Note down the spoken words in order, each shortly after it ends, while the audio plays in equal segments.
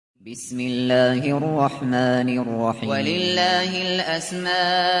بسم الله الرحمن الرحيم ولله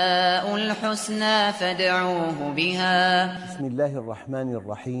الأسماء الحسنى فادعوه بها. بسم الله الرحمن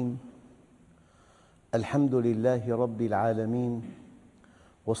الرحيم. الحمد لله رب العالمين،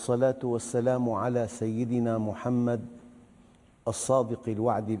 والصلاة والسلام على سيدنا محمد الصادق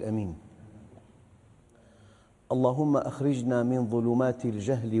الوعد الأمين. اللهم أخرجنا من ظلمات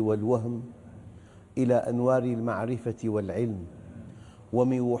الجهل والوهم إلى أنوار المعرفة والعلم،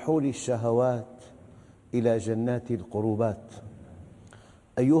 ومن وحول الشهوات إلى جنات القربات.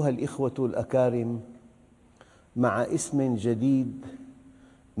 أيها الإخوة الأكارم، مع اسم جديد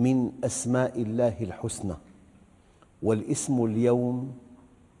من أسماء الله الحسنى، والاسم اليوم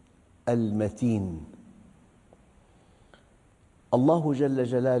المتين. الله جل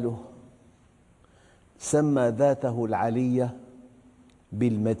جلاله سمى ذاته العلية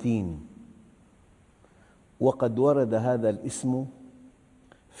بالمتين، وقد ورد هذا الاسم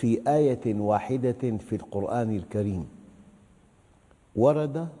في آية واحدة في القرآن الكريم،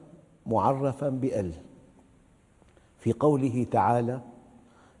 ورد معرفاً بأل في قوله تعالى: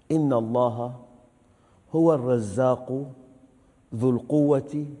 إن الله هو الرزاق ذو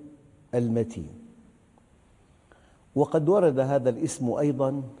القوة المتين. وقد ورد هذا الاسم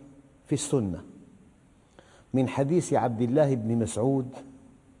أيضاً في السنة من حديث عبد الله بن مسعود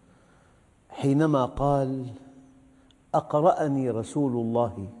حينما قال: أقرأني رسول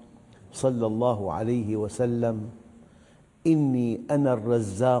الله صلى الله عليه وسلم إني أنا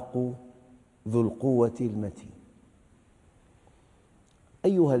الرزاق ذو القوة المتين.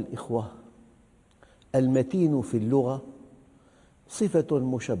 أيها الإخوة، المتين في اللغة صفة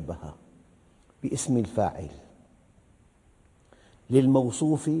مشبهة باسم الفاعل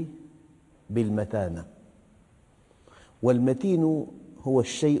للموصوف بالمتانة، والمتين هو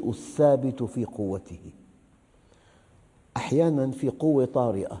الشيء الثابت في قوته. أحياناً في قوة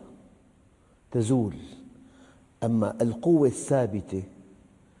طارئة تزول، أما القوة الثابتة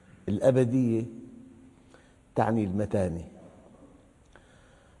الأبدية تعني المتانة.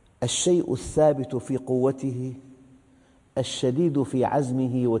 الشيء الثابت في قوته الشديد في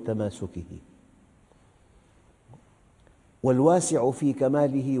عزمه وتماسكه، والواسع في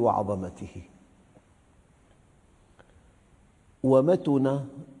كماله وعظمته. ومتن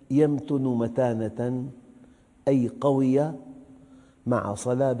يمتن متانة، أي قوي مع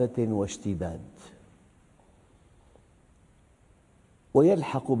صلابة واشتداد.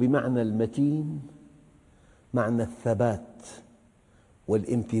 ويلحق بمعنى المتين معنى الثبات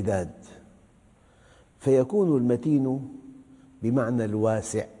والامتداد، فيكون المتين بمعنى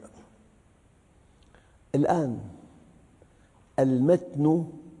الواسع. الآن المتن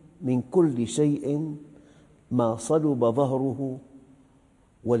من كل شيء ما صلب ظهره،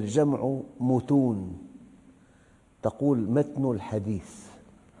 والجمع متون، تقول متن الحديث.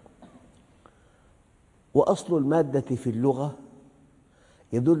 وأصل المادة في اللغة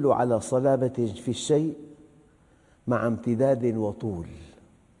يدل على صلابة في الشيء مع امتداد وطول.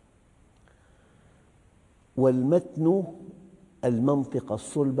 والمتن المنطقة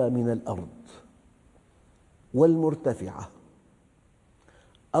الصلبة من الأرض والمرتفعة.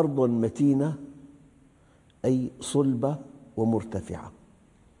 أرض متينة أي صلبة ومرتفعة.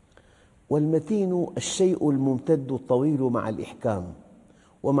 والمتين الشيء الممتد الطويل مع الإحكام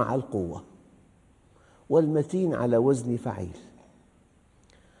ومع القوة، والمتين على وزن فعيل.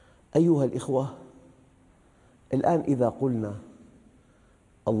 أيها الإخوة، الآن إذا قلنا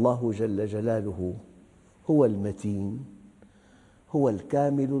الله جل جلاله هو المتين، هو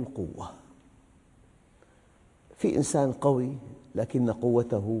الكامل القوة. في إنسان قوي لكن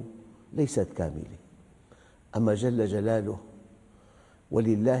قوته ليست كاملة، أما جل جلاله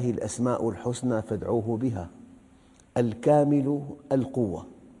ولله الأسماء الحسنى فادعوه بها، الكامل القوة،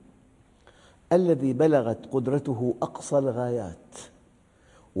 الذي بلغت قدرته أقصى الغايات،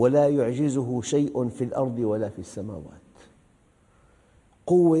 ولا يعجزه شيء في الأرض ولا في السماوات.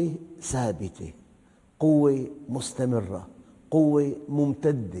 قوة ثابتة، قوة مستمرة، قوة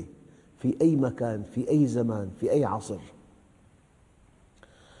ممتدة في أي مكان، في أي زمان، في أي عصر.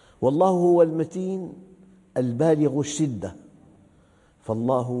 والله هو المتين البالغ الشدة،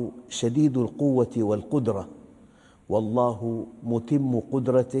 فالله شديد القوة والقدرة، والله متم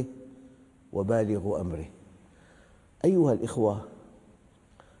قدرته وبالغ أمره. أيها الإخوة،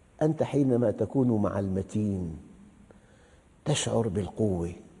 أنت حينما تكون مع المتين تشعر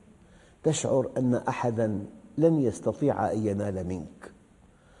بالقوة، تشعر أن أحداً لن يستطيع أن ينال منك،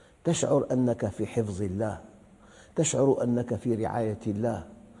 تشعر أنك في حفظ الله، تشعر أنك في رعاية الله،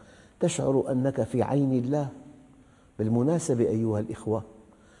 تشعر أنك في عين الله. بالمناسبة أيها الإخوة،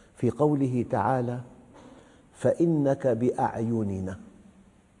 في قوله تعالى: فإنك بأعيننا،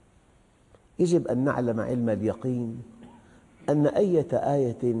 يجب أن نعلم علم اليقين أن أية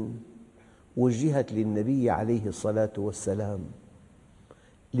آية وجهت للنبي عليه الصلاة والسلام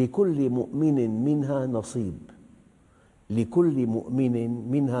لكل مؤمن منها نصيب، لكل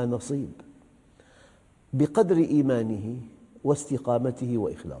مؤمن منها نصيب بقدر إيمانه واستقامته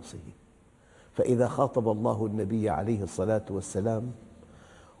وإخلاصه. فإذا خاطب الله النبي عليه الصلاة والسلام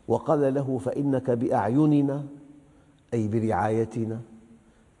وقال له: فإنك بأعيننا، أي برعايتنا،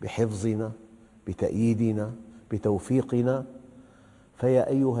 بحفظنا، بتأييدنا، بتوفيقنا، فيا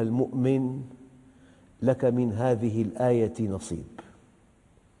أيها المؤمن لك من هذه الآية نصيب.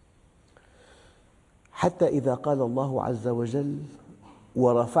 حتى إذا قال الله عز وجل: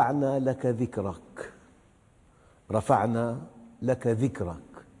 ورفعنا لك ذكرك، رفعنا لك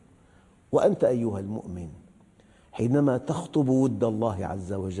ذكرك، وأنت أيها المؤمن حينما تخطب ود الله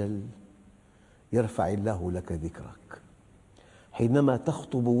عز وجل يرفع الله لك ذكرك، حينما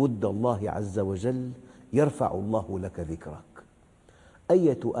تخطب ود الله عز وجل يرفع الله لك ذكرك.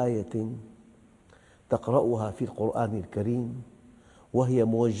 أية آية تقرأها في القرآن الكريم وهي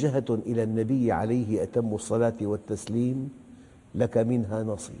موجهة إلى النبي عليه أتم الصلاة والتسليم لك منها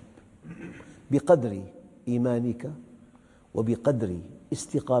نصيب بقدر إيمانك وبقدر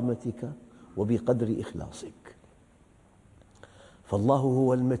استقامتك وبقدر إخلاصك. فالله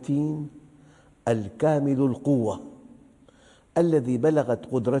هو المتين الكامل القوة الذي بلغت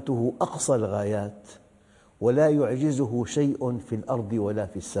قدرته أقصى الغايات ولا يعجزه شيء في الأرض ولا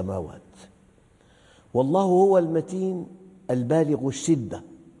في السماوات. والله هو المتين البالغ الشدة،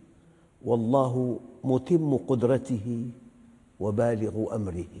 والله متم قدرته وبالغ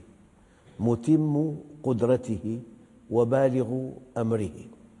أمره، متم قدرته وبالغ أمره.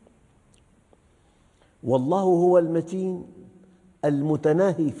 والله هو المتين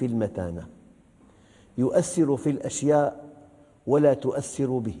المتناهي في المتانة، يؤثر في الأشياء ولا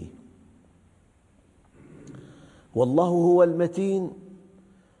تؤثر به. والله هو المتين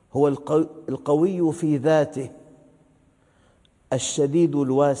هو القوي في ذاته، الشديد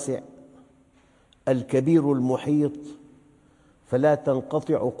الواسع، الكبير المحيط، فلا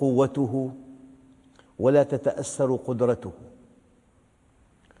تنقطع قوته ولا تتأثر قدرته.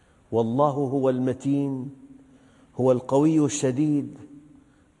 والله هو المتين هو القوي الشديد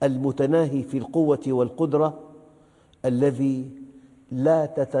المتناهي في القوة والقدرة الذي لا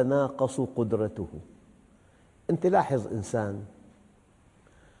تتناقص قدرته. أنت لاحظ إنسان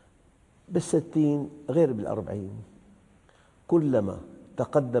بالستين غير بالأربعين، كلما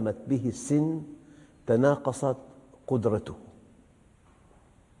تقدمت به السن تناقصت قدرته.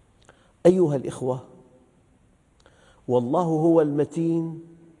 أيها الإخوة، والله هو المتين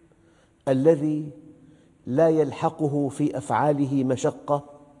الذي لا يلحقه في أفعاله مشقة.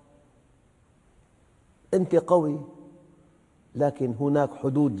 أنت قوي لكن هناك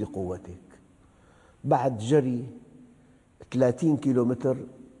حدود لقوتك، بعد جري 30 كيلومتر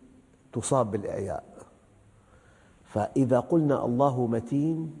تصاب بالإعياء. فإذا قلنا الله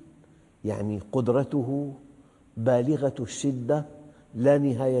متين يعني قدرته بالغة الشدة لا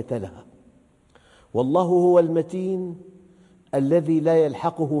نهاية لها. والله هو المتين الذي لا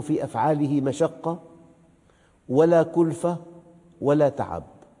يلحقه في أفعاله مشقة ولا كلفة ولا تعب.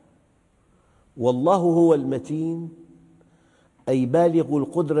 والله هو المتين أي بالغ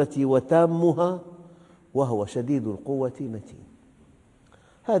القدرة وتامها، وهو شديد القوة متين.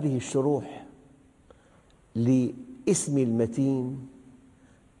 هذه الشروح لاسم المتين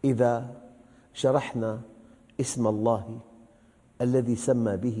إذا شرحنا اسم الله الذي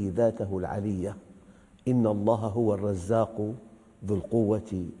سمى به ذاته العلية: إن الله هو الرزاق ذو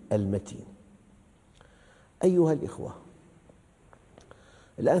القوة المتين. أيها الإخوة،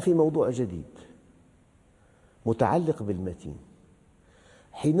 الآن في موضوع جديد متعلق بالمتين.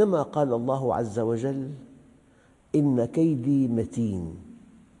 حينما قال الله عز وجل: إن كيدي متين،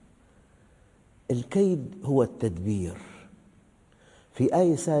 الكيد هو التدبير. في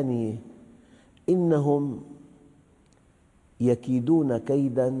آية ثانية: إنهم يكيدون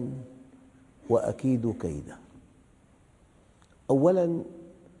كيداً وأكيد كيدا. أولاً،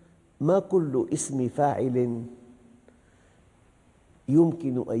 ما كل اسم فاعل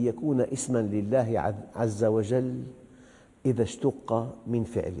يمكن أن يكون اسماً لله عز وجل إذا اشتق من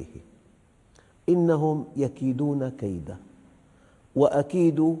فعله. إنهم يكيدون كيدا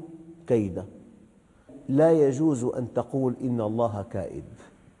وأكيد كيدا، لا يجوز أن تقول إن الله كائد.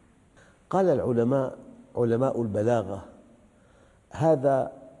 قال العلماء، علماء البلاغة: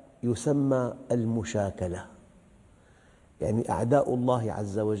 هذا يسمى المشاكلة، يعني أعداء الله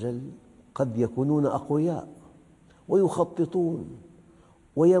عز وجل قد يكونون أقوياء ويخططون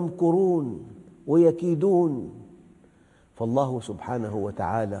ويمكرون ويكيدون، فالله سبحانه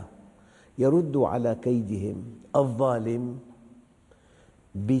وتعالى يرد على كيدهم الظالم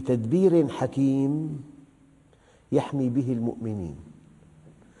بتدبير حكيم يحمي به المؤمنين.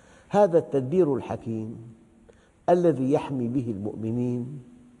 هذا التدبير الحكيم الذي يحمي به المؤمنين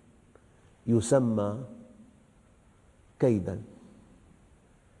يسمى كيداً.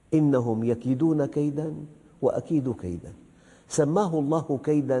 إنهم يكيدون كيداً وأكيد كيداً. سماه الله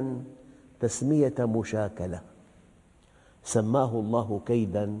كيداً تسمية مشاكلة، سماه الله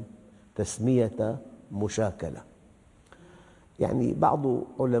كيداً تسمية مشاكلة. يعني بعض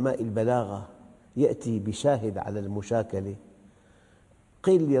علماء البلاغة يأتي بشاهد على المشاكلة.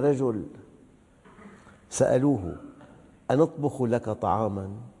 قيل لرجل سألوه: أنطبخ لك طعاماً؟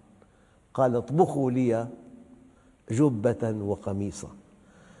 قال: اطبخوا لي جبة وقميصا.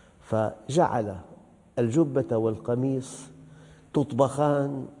 فجعل الجبة والقميص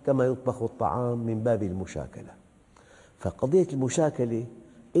تطبخان كما يطبخ الطعام من باب المشاكلة. فقضية المشاكلة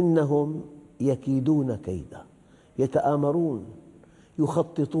إنهم يكيدون كيدا، يتآمرون،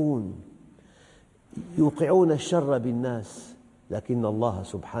 يخططون، يوقعون الشر بالناس، لكن الله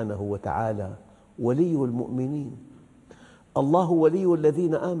سبحانه وتعالى ولي المؤمنين. الله ولي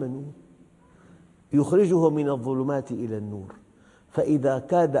الذين آمنوا يخرجهم من الظلمات إلى النور. فإذا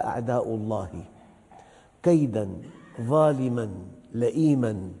كاد أعداء الله كيداً ظالماً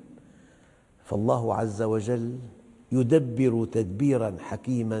لئيماً فالله عز وجل يدبر تدبيراً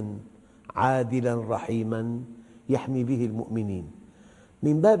حكيماً عادلاً رحيماً يحمي به المؤمنين.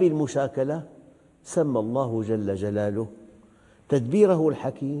 من باب المشاكلة سمى الله جل جلاله تدبيره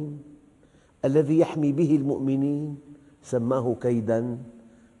الحكيم الذي يحمي به المؤمنين سماه كيداً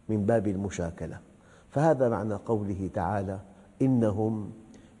من باب المشاكلة. فهذا معنى قوله تعالى: إنهم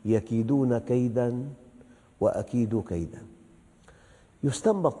يكيدون كيداً وأكيد كيداً.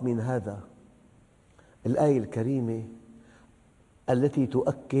 يستنبط من هذا الآية الكريمة التي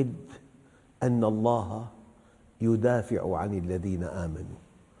تؤكد أن الله يدافع عن الذين آمنوا،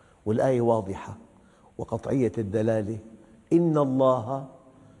 والآية واضحة وقطعية الدلالة: إن الله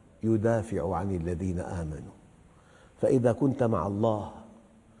يدافع عن الذين آمنوا. فإذا كنت مع الله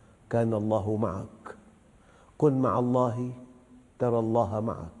كان الله معك. كن مع الله ترى الله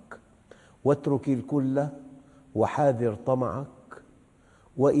معك. واترك الكل وحاذر طمعك،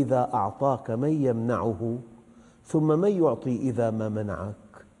 وإذا أعطاك من يمنعه ثم من يعطي إذا ما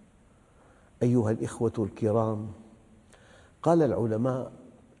منعك. أيها الإخوة الكرام، قال العلماء: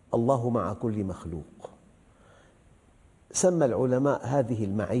 الله مع كل مخلوق. سمى العلماء هذه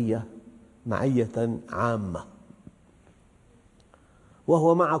المعية معية عامة،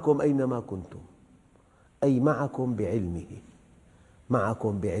 وهو معكم أينما كنتم، أي معكم بعلمه،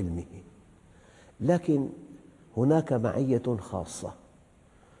 معكم بعلمه. لكن هناك معية خاصة.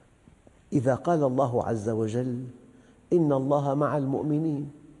 إذا قال الله عز وجل: إن الله مع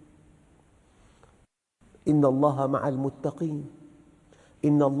المؤمنين، إن الله مع المتقين،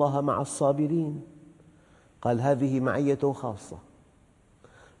 إن الله مع الصابرين، قال هذه معية خاصة.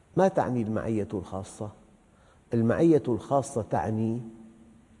 ما تعني المعية الخاصة؟ المعية الخاصة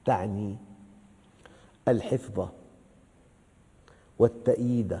تعني الحفظ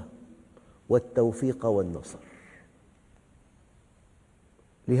والتأييد والتوفيق والنصر.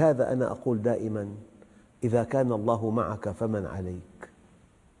 لهذا أنا أقول دائماً: إذا كان الله معك فمن عليك،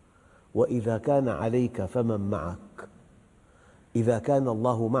 وإذا كان عليك فمن معك. إذا كان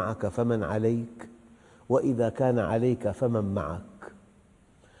الله معك فمن عليك، وإذا كان عليك فمن معك.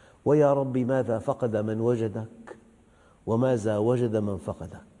 ويا رب ماذا فقد من وجدك، وماذا وجد من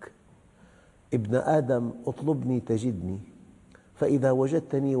فقدك. ابن آدم اطلبني تجدني، فإذا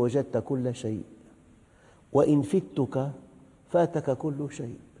وجدتني وجدت كل شيء، وإن فتك فاتك كل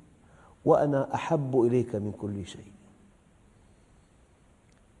شيء، وأنا أحب إليك من كل شيء.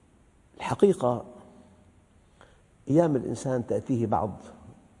 الحقيقة أيام الإنسان تأتيه بعض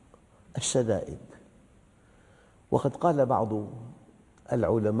الشدائد، وقد قال بعض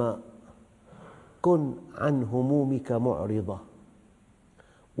العلماء: كن عن همومك معرضة،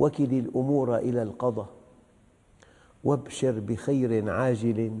 وكل الأمور إلى القضاء، وابشر بخير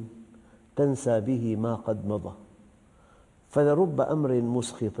عاجل تنسى به ما قد مضى. فلرب أمر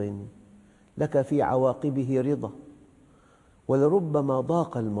مسخط لك في عواقبه رضا، ولربما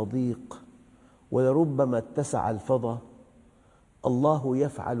ضاق المضيق، ولربما اتسع الفضا. الله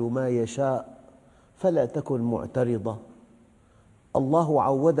يفعل ما يشاء فلا تكن معترضا. الله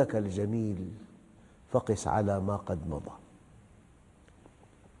عودك الجميل فقس على ما قد مضى.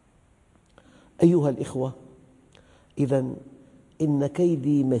 أيها الإخوة، إذن إن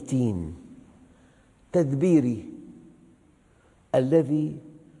كيدي متين، تدبيري الذي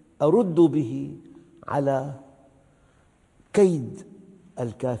أرد به على كيد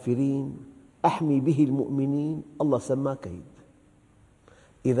الكافرين أحمي به المؤمنين، الله سماه كيد.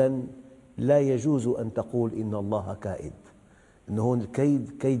 إذن لا يجوز أن تقول إن الله كائد، إن هون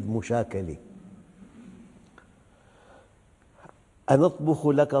الكيد كيد مشاكلة. أنطبخ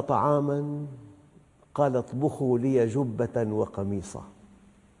لك طعاما؟ قال اطبخوا لي جبة وقميصا.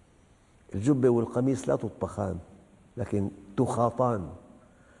 الجبة والقميص لا تطبخان لكن تخاطان،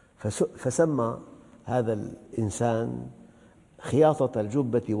 فسمى هذا الإنسان خياطة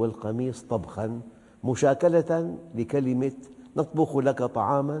الجبة والقميص طبخا مشاكلة لكلمة نطبخ لك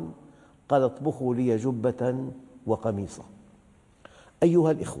طعاما، قال اطبخوا لي جبة وقميصا.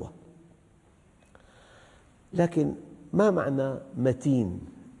 أيها الإخوة، لكن ما معنى متين؟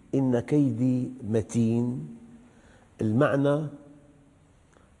 إن كيدي متين، المعنى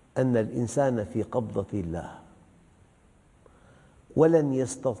أن الإنسان في قبضة الله، ولن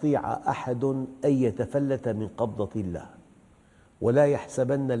يستطيع أحد أن يتفلت من قبضة الله. ولا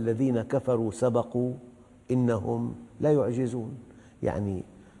يحسبن الذين كفروا سبقوا إنهم لا يعجزون. يعني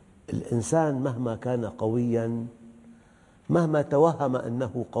الإنسان مهما كان قوياً، مهما توهم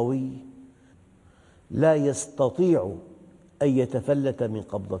أنه قوي، لا يستطيع أن يتفلت من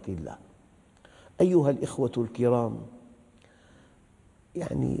قبضة الله. أيها الإخوة الكرام،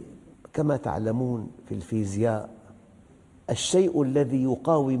 يعني كما تعلمون في الفيزياء، الشيء الذي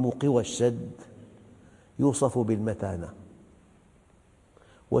يقاوم قوى الشد يوصف بالمتانة،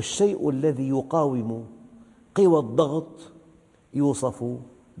 والشيء الذي يقاوم قوى الضغط يوصف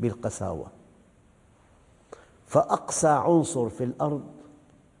بالقساوة. فأقسى عنصر في الأرض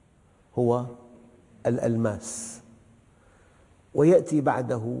هو الألماس، ويأتي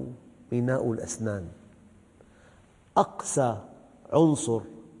بعده ميناء الأسنان. أقسى عنصر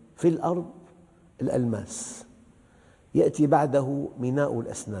في الأرض الألماس، يأتي بعده ميناء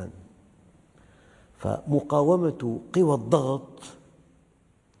الأسنان. فمقاومة قوى الضغط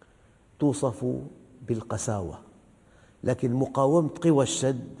توصف بالقساوة، لكن مقاومة قوى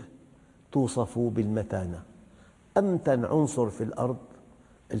الشد توصف بالمتانة. أمتن عنصر في الأرض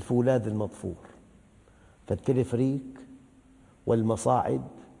الفولاذ المضفور، فالتلفريك والمصاعد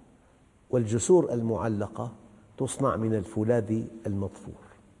والجسور المعلقة تصنع من الفولاذ المضفور.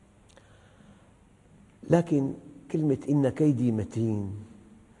 لكن كلمة إن كيدي متين،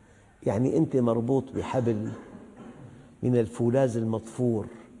 يعني أنت مربوط بحبل من الفولاذ المضفور،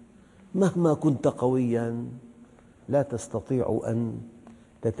 مهما كنت قوياً لا تستطيع أن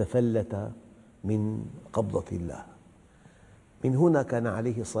تتفلت من قبضة الله. من هنا كان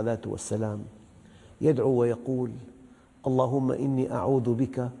عليه الصلاة والسلام يدعو ويقول: اللهم إني أعوذ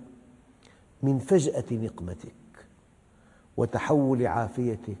بك من فجأة نقمتك وتحول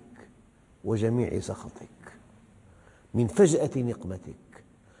عافيتك وجميع سخطك. من فجأة نقمتك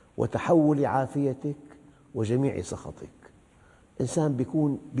وتحول عافيتك وجميع سخطك. إنسان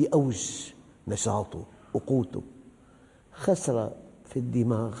بيكون بأوج نشاطه وقوته، خسر في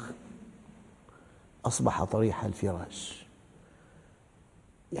الدماغ، أصبح طريح الفراش.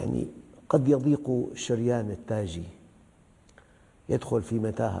 يعني قد يضيق الشريان التاجي، يدخل في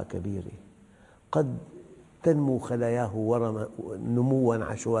متاهة كبيرة. قد تنمو خلاياه نمواً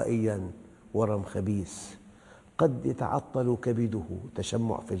عشوائياً، ورم خبيث. قد يتعطل كبده،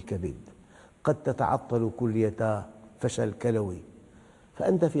 تشمع في الكبد. قد تتعطل كليتاه، فشل كلوي.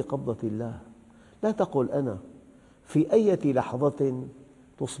 فأنت في قبضة الله. لا تقل أنا. في أي لحظة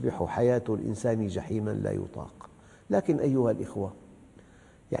تصبح حياة الإنسان جحيماً لا يطاق. لكن أيها الإخوة،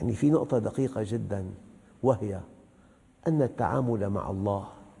 يعني في نقطة دقيقة جداً، وهي أن التعامل مع الله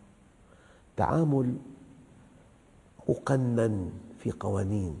تعامل مقنن في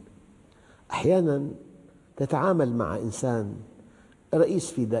قوانين. أحياناً تتعامل مع إنسان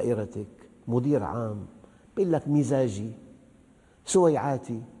رئيس في دائرتك، مدير عام، يقول لك مزاجي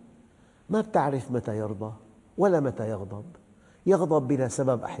سويعاتي، ما بتعرف متى يرضى ولا متى يغضب. يغضب بلا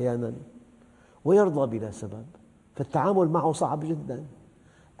سبب أحياناً ويرضى بلا سبب، فالتعامل معه صعب جداً.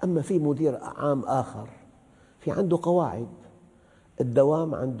 أما في مدير عام آخر في عنده قواعد،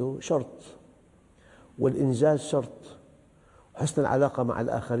 الدوام عنده شرط، والإنجاز شرط، وحسن العلاقة مع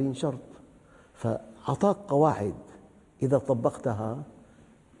الآخرين شرط. فأعطاك قواعد إذا طبقتها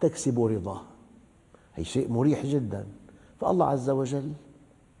تكسب رضاه. هذا شيء مريح جدا. فالله عز وجل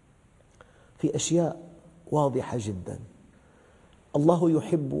في أشياء واضحة جدا. الله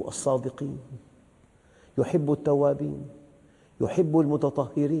يحب الصادقين، يحب التوابين، يحب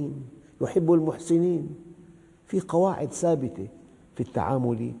المتطهرين، يحب المحسنين. في قواعد ثابتة في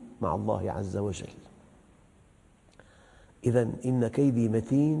التعامل مع الله عز وجل. إذن إن كيدي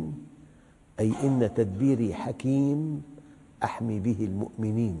متين، أي إن تدبيري حكيم أحمي به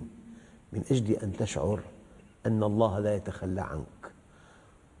المؤمنين، من أجل أن تشعر أن الله لا يتخلى عنك.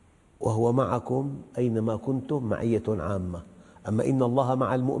 وهو معكم أينما كنتم معية عامة. أما إن الله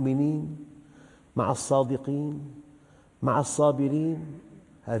مع المؤمنين مع الصادقين مع الصابرين،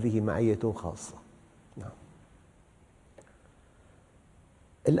 هذه معية خاصة. نعم.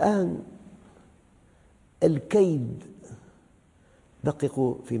 الآن الكيد،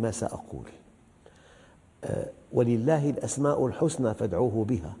 دققوا فيما سأقول. ولله الأسماء الحسنى فادعوه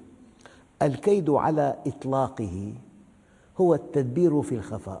بها. الكيد على إطلاقه هو التدبير في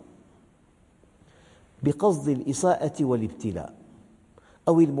الخفاء بقصد الإساءة والابتلاء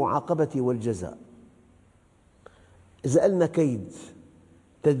أو المعاقبة والجزاء. إذا قلنا كيد،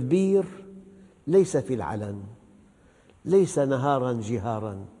 تدبير ليس في العلن، ليس نهارا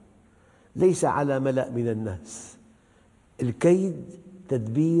جهارا، ليس على ملأ من الناس. الكيد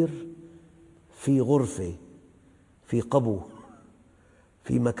تدبير في غرفة، في قبو،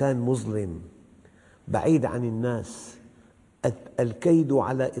 في مكان مظلم بعيد عن الناس. الكيد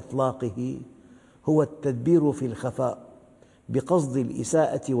على إطلاقه هو التدبير في الخفاء بقصد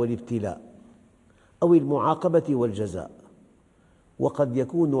الإساءة والابتلاء أو المعاقبة والجزاء، وقد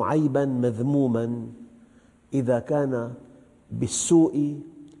يكون عيباً مذموماً إذا كان بالسوء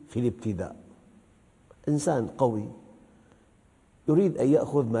في الابتداء. إنسان قوي يريد أن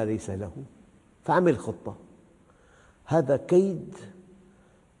يأخذ ما ليس له فعمل خطة، هذا كيد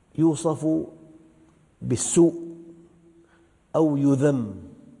يوصف بالسوء أو يذم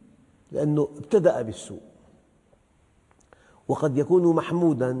لأنه ابتدأ بالسوء. وقد يكون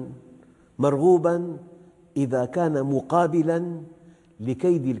محموداً مرغوباً إذا كان مقابلاً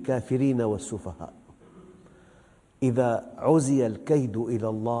لكيد الكافرين والسفهاء. إذا عزي الكيد إلى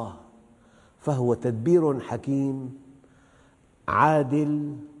الله فهو تدبير حكيم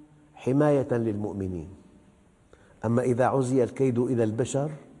عادل حماية للمؤمنين. أما إذا عزي الكيد إلى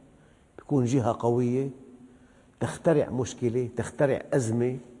البشر يكون جهة قوية تخترع مشكلة، تخترع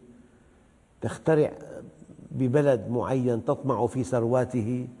أزمة، تخترع ببلد معين تطمع في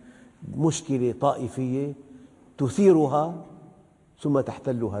ثرواته مشكلة طائفية تثيرها ثم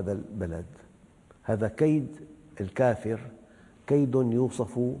تحتل هذا البلد. هذا كيد الكافر، كيد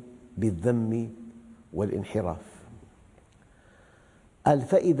يوصف بالذم والانحراف. قال: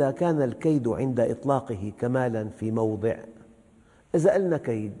 فإذا كان الكيد عند إطلاقه كمالا في موضع. إذا قلنا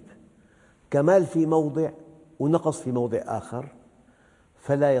كيد كمال في موضع ونقص في موضع آخر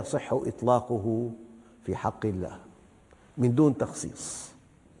فلا يصح إطلاقه في حق الله من دون تخصيص.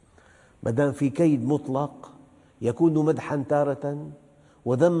 ما دام في كيد مطلق يكون مدحاً تارة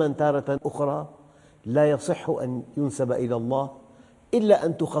وذماً تارة أخرى، لا يصح أن ينسب إلى الله إلا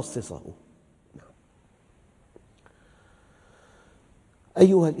أن تخصصه.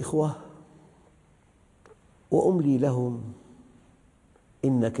 أيها الإخوة، وأملي لهم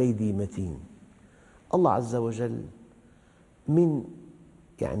إن كيدي متين. الله عز وجل من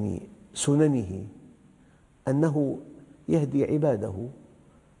سننه أنه يهدي عباده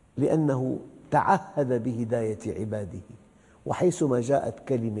لأنه تعهد بهداية عباده. وحيثما جاءت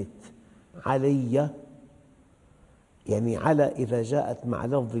كلمة علي، على إذا جاءت مع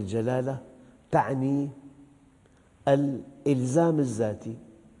لفظ الجلالة تعني الإلزام الذاتي،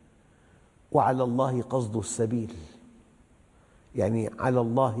 وعلى الله قصد السبيل، على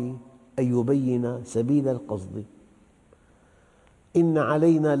الله أن يبين سبيل القصد. إن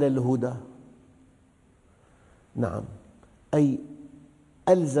علينا للهدى، نعم، أي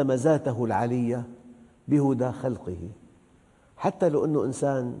ألزم ذاته العلية بهدى خلقه. حتى لو أنه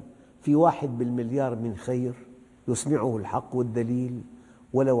إنسان في 1 بالمليار من خير يسمعه الحق والدليل،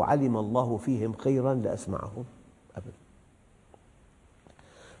 ولو علم الله فيهم خيراً لأسمعهم أبداً.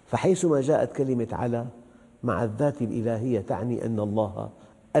 فحيثما جاءت كلمة على مع الذات الإلهية تعني أن الله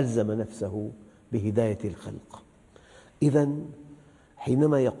ألزم نفسه بهداية الخلق. إذن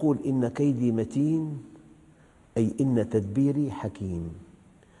حينما يقول إن كيدي متين، أي إن تدبيري حكيم،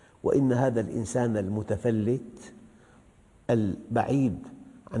 وإن هذا الإنسان المتفلت البعيد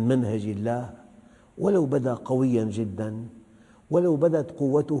عن منهج الله ولو بدا قوياً جداً، ولو بدت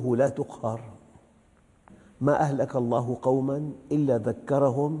قوته لا تقهر، ما أهلك الله قوماً إلا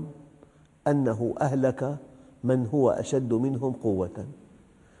ذكرهم أنه أهلك من هو أشد منهم قوة،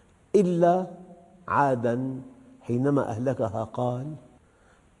 إلا عاداً حينما أهلكها قال: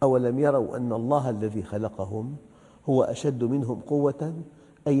 أولم يروا أن الله الذي خلقهم هو أشد منهم قوة،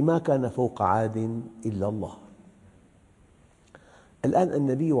 أي ما كان فوق عاد إلا الله. الآن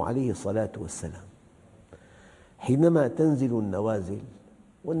النبي عليه الصلاة والسلام حينما تنزل النوازل،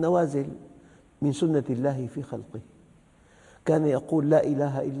 والنوازل من سنة الله في خلقه، كان يقول: لا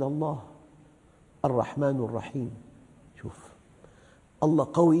إله إلا الله الرحمن الرحيم. شوف، الله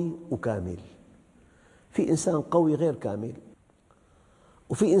قوي وكامل، في إنسان قوي غير كامل،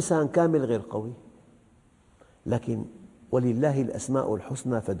 وفي إنسان كامل غير قوي، لكن ولله الأسماء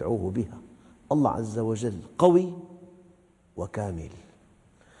الحسنى فادعوه بها. الله عز وجل قوي وكامل،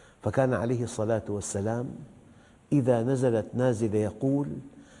 فكان عليه الصلاة والسلام إذا نزلت نازلة يقول: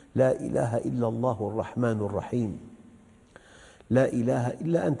 لا إله إلا الله الرحمن الرحيم، لا إله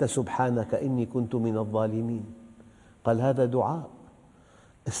إلا أنت سبحانك إني كنت من الظالمين. قال هذا دعاء،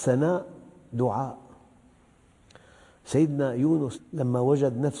 الثناء دعاء. سيدنا يونس لما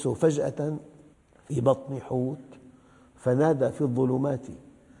وجد نفسه فجأة في بطن حوت فنادى في الظلمات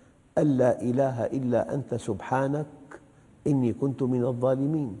أن لا إله إلا أنت سبحانك إني كنت من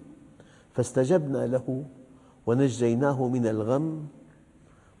الظالمين، فاستجبنا له ونجيناه من الغم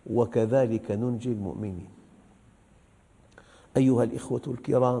وكذلك ننجي المؤمنين. أيها الإخوة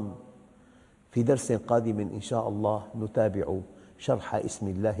الكرام، في درس قادم إن شاء الله نتابع شرح اسم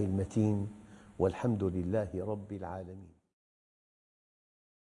الله المتين، والحمد لله رب العالمين.